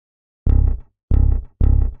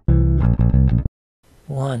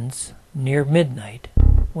Once, near midnight,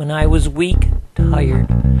 when I was weak,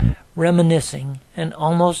 tired, reminiscing, and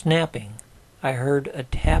almost napping, I heard a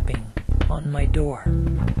tapping on my door.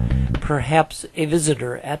 "Perhaps a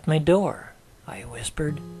visitor at my door," I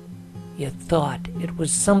whispered, yet thought it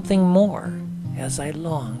was something more, as I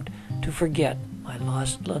longed to forget my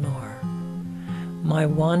lost Lenore. My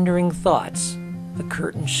wandering thoughts, the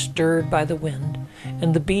curtains stirred by the wind,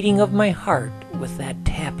 and the beating of my heart with that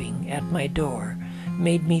tapping at my door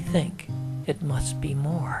made me think it must be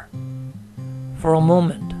more. For a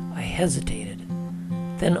moment I hesitated,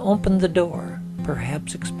 then opened the door,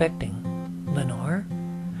 perhaps expecting Lenore,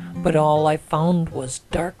 but all I found was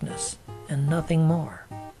darkness and nothing more.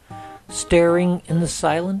 Staring in the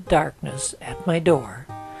silent darkness at my door,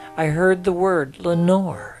 I heard the word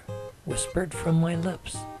Lenore whispered from my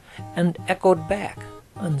lips and echoed back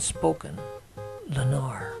unspoken,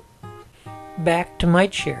 Lenore. Back to my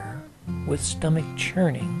chair, with stomach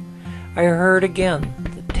churning, I heard again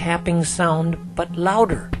the tapping sound, but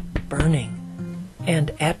louder, burning,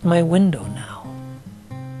 and at my window now.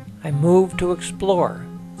 I moved to explore,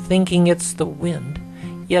 thinking it's the wind,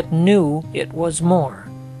 yet knew it was more,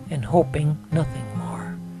 and hoping nothing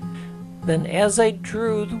more. Then as I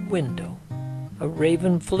drew the window, a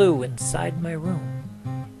raven flew inside my room.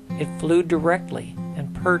 It flew directly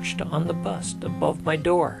and perched on the bust above my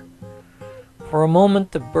door. For a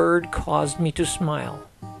moment the bird caused me to smile,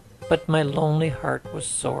 but my lonely heart was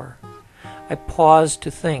sore. I paused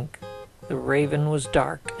to think. The raven was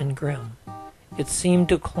dark and grim. It seemed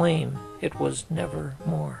to claim it was never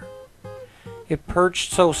more. It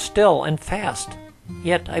perched so still and fast,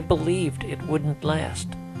 yet I believed it wouldn't last.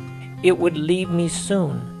 It would leave me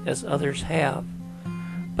soon, as others have.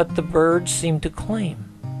 But the bird seemed to claim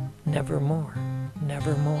nevermore,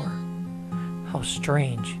 nevermore. How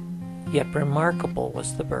strange, yet remarkable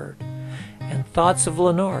was the bird, and thoughts of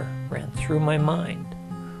Lenore ran through my mind.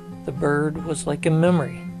 The bird was like a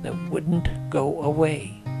memory that wouldn't go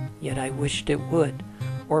away, yet I wished it would,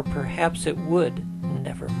 or perhaps it would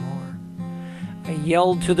nevermore. I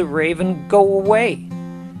yelled to the raven, "Go away!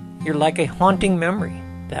 You're like a haunting memory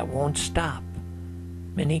that won't stop.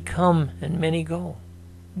 Many come and many go,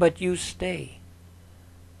 but you stay."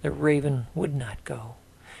 The raven would not go,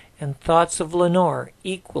 and thoughts of Lenore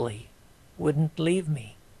equally wouldn't leave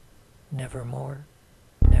me, nevermore.